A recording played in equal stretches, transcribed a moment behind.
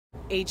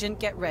Agent,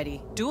 get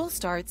ready. Duel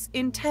starts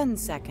in 10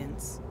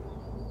 seconds.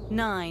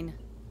 9,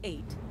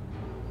 8,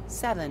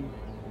 7,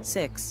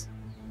 6,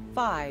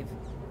 5,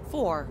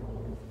 4,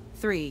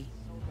 3,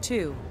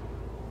 2,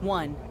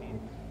 1.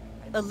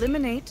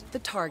 Eliminate the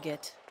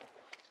target.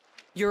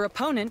 Your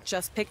opponent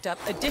just picked up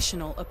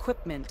additional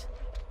equipment.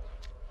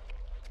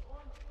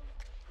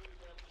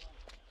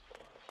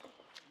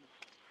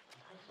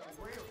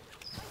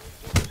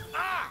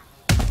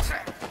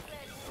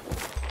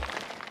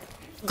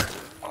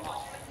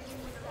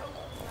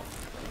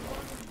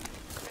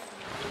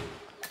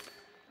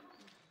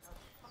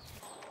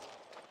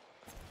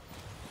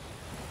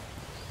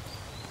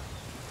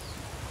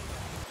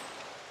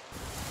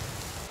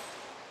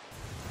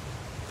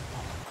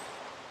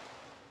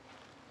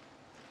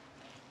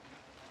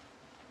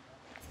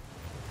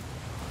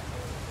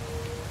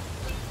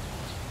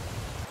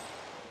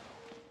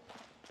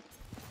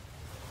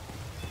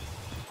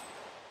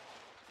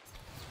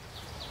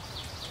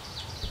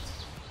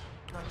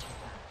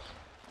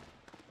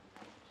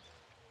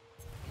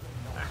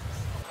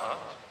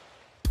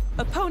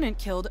 Opponent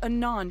killed a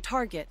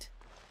non-target.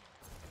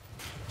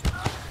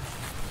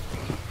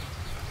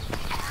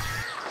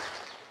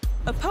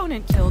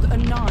 Opponent killed a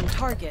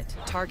non-target.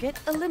 Target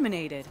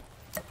eliminated.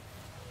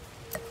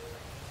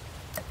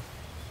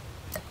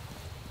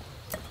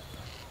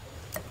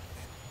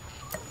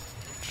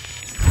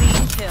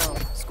 Clean kill.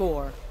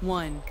 Score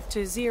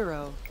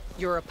 1-0.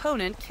 Your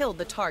opponent killed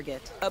the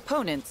target.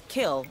 Opponent's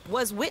kill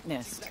was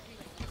witnessed.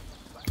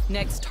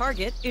 Next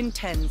target in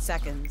 10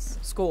 seconds.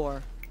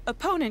 Score.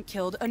 Opponent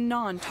killed a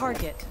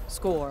non-target.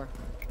 Score.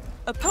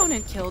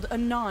 Opponent killed a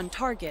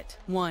non-target.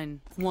 1-0.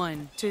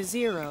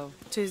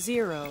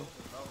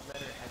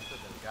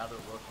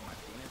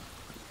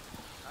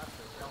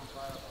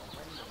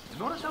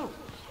 Notice how?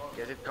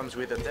 Guess it comes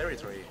with the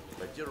territory,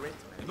 but you're right.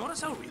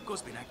 Notice how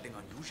Rico's been acting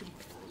unusually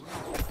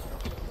cool?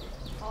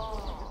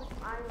 Oh,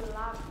 I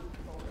love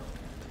Rico.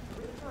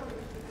 Rico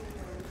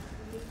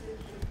is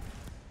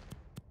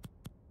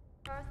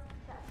first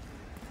step.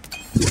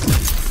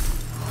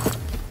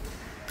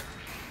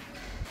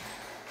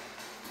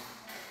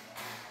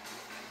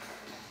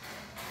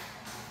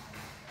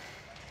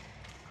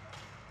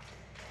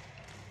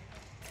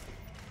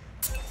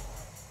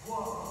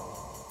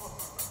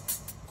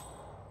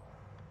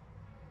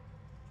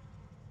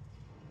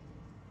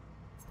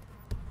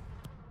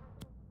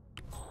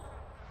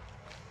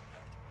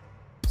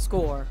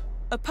 Score.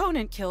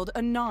 Opponent killed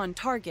a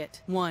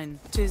non-target.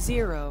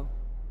 1-0.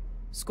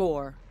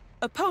 Score.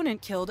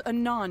 Opponent killed a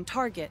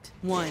non-target.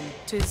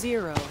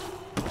 1-0.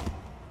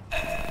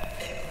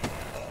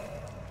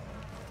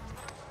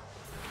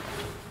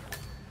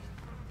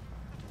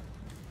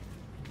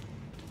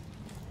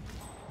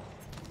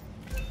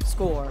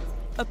 Score.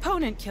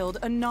 Opponent killed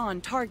a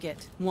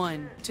non-target.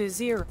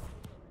 1-0.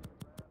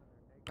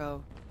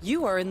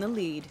 You are in the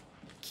lead.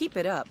 Keep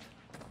it up.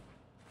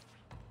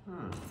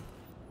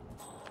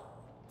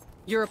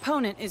 Your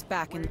opponent is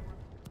back in the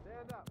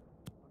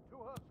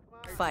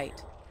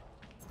fight.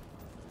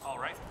 All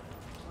right.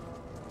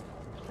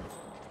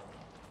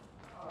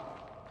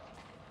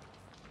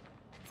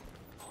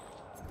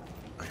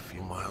 I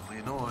feel mildly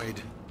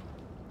annoyed.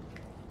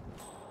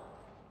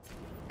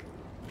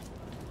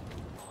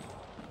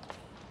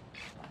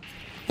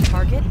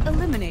 Target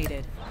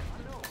eliminated.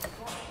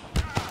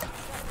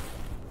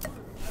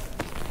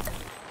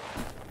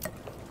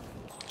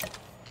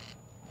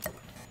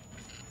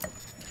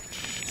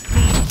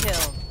 Clean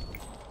kill.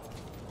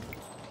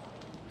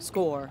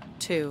 Score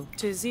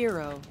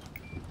 2-0.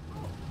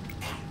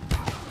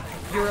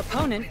 Your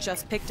opponent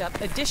just picked up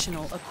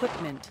additional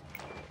equipment.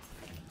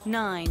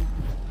 9.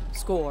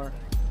 Score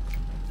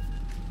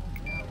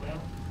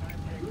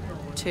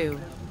 2-0.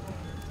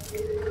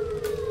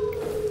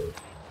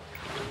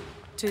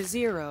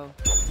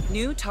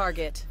 New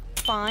target.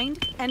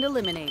 Find and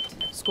eliminate.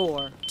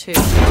 Score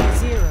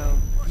 2-0.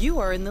 You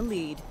are in the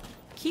lead.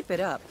 Keep it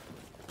up.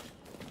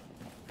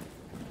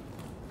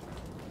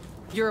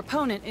 Your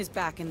opponent is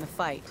back in the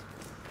fight.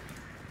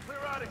 Clear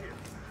out of here.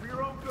 For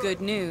your own good.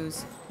 Good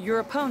news. Your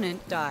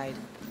opponent died.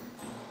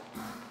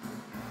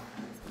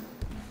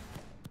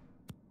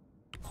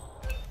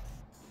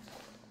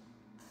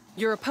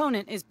 Your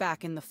opponent is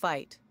back in the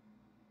fight.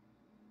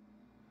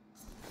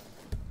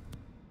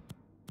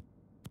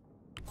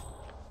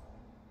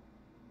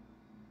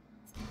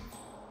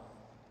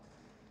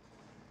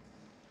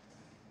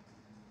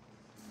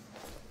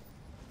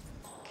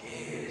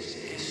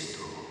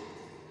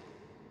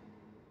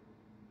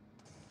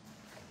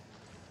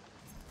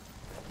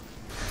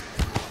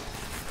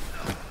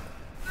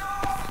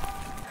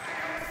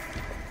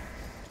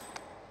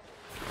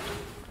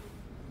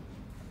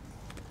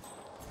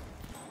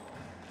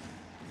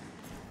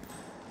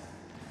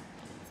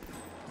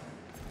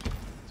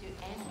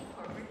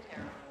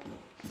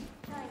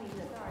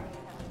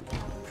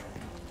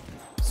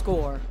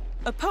 Score.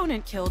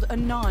 Opponent killed a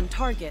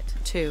non-target.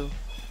 2.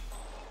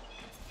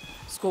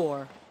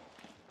 Score.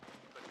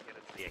 Couldn't get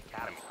it to the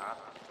academy, huh?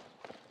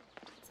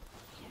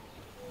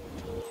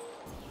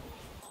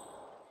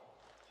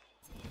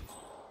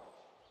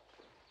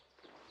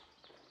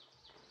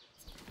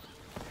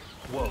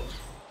 Whoa.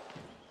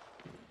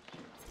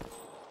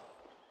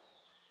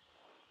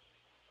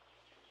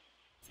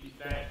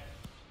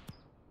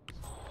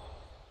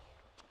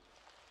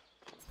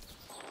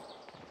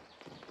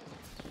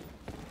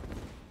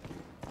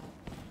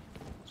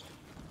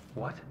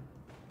 What?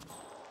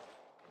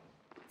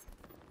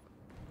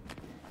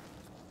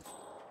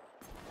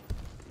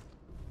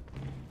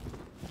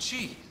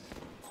 Jeez.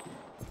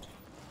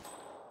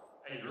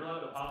 Hey, you're allowed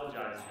to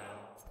apologize, you know.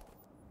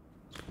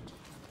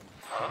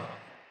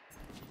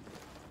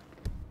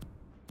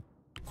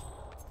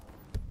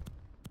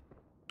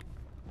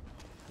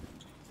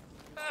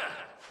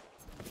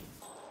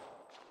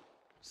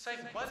 Say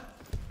what?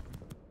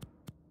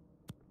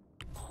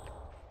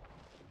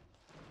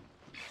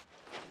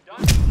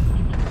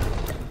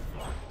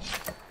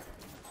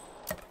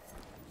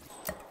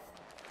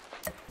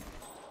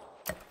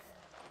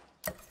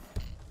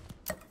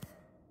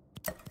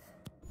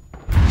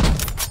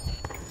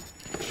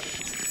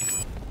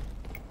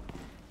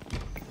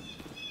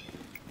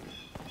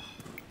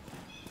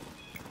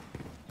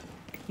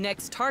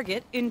 Next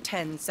target in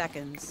 10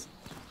 seconds.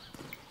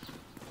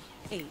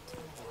 8,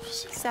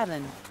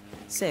 7,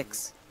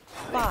 6,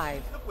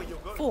 5,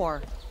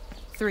 4,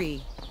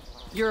 3.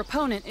 Your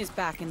opponent is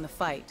back in the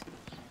fight.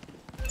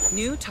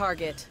 New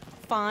target.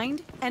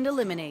 Find and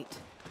eliminate.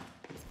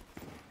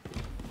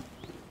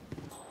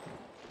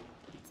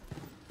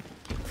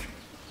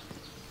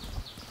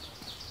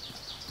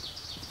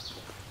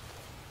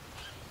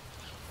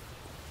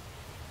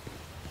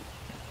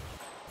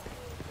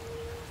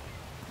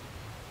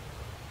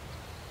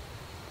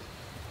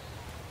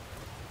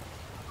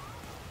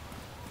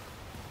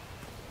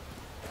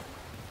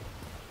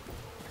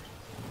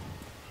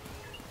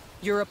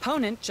 Your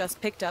opponent just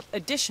picked up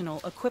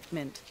additional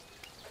equipment.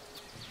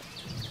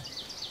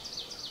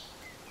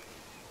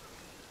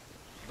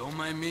 Don't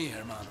mind me,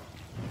 hermano.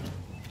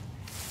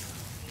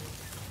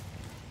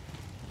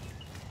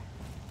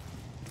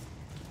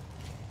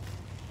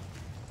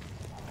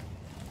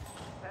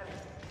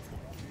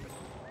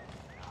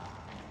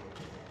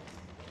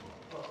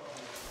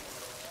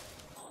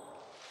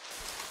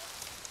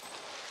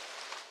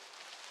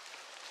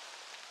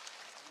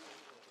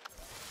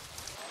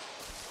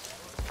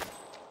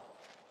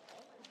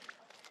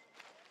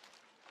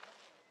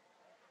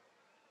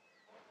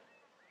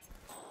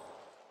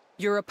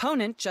 Your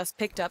opponent just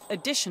picked up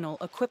additional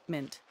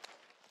equipment.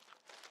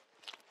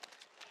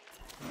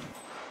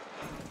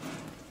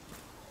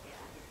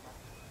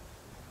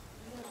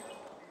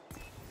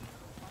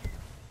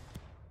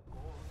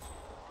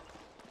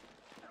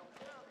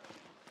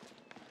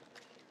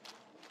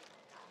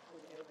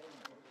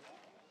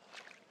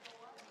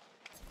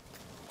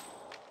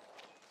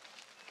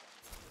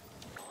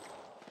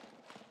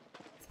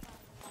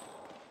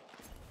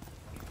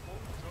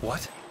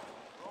 What?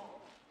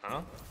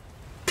 Huh?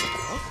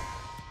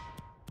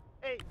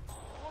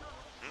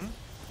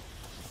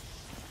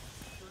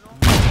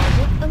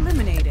 Target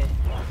eliminated.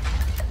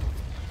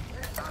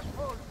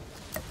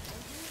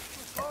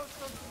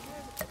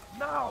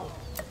 Now!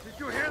 Did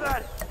you hear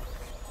that?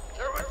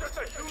 There was just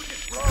a huge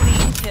explosion!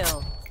 Clean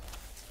kill.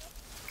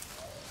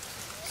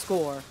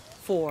 Score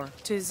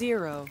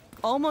 4-0.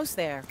 Almost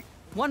there.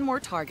 One more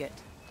target.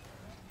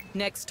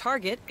 Next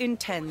target in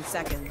 10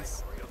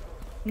 seconds.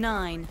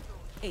 9,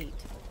 8,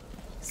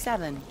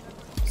 7.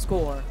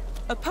 Score.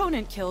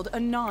 Opponent killed a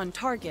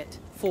non-target.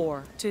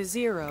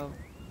 4-0.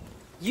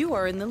 You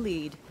are in the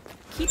lead.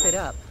 Keep it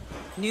up.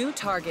 New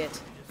target.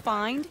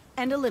 Find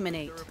and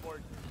eliminate.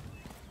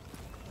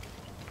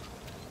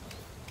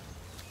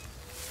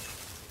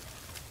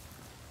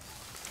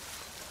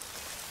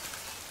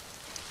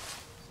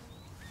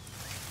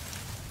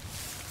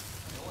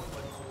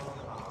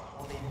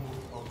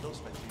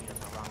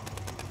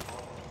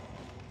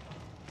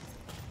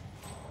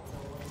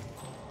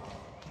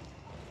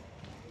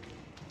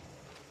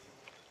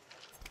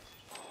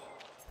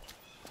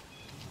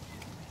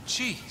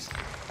 Jeez.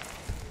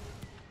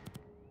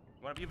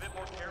 Want to be a bit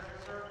more careful,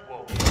 sir?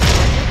 Whoa.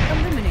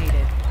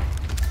 Eliminated.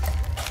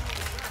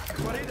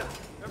 Guarida!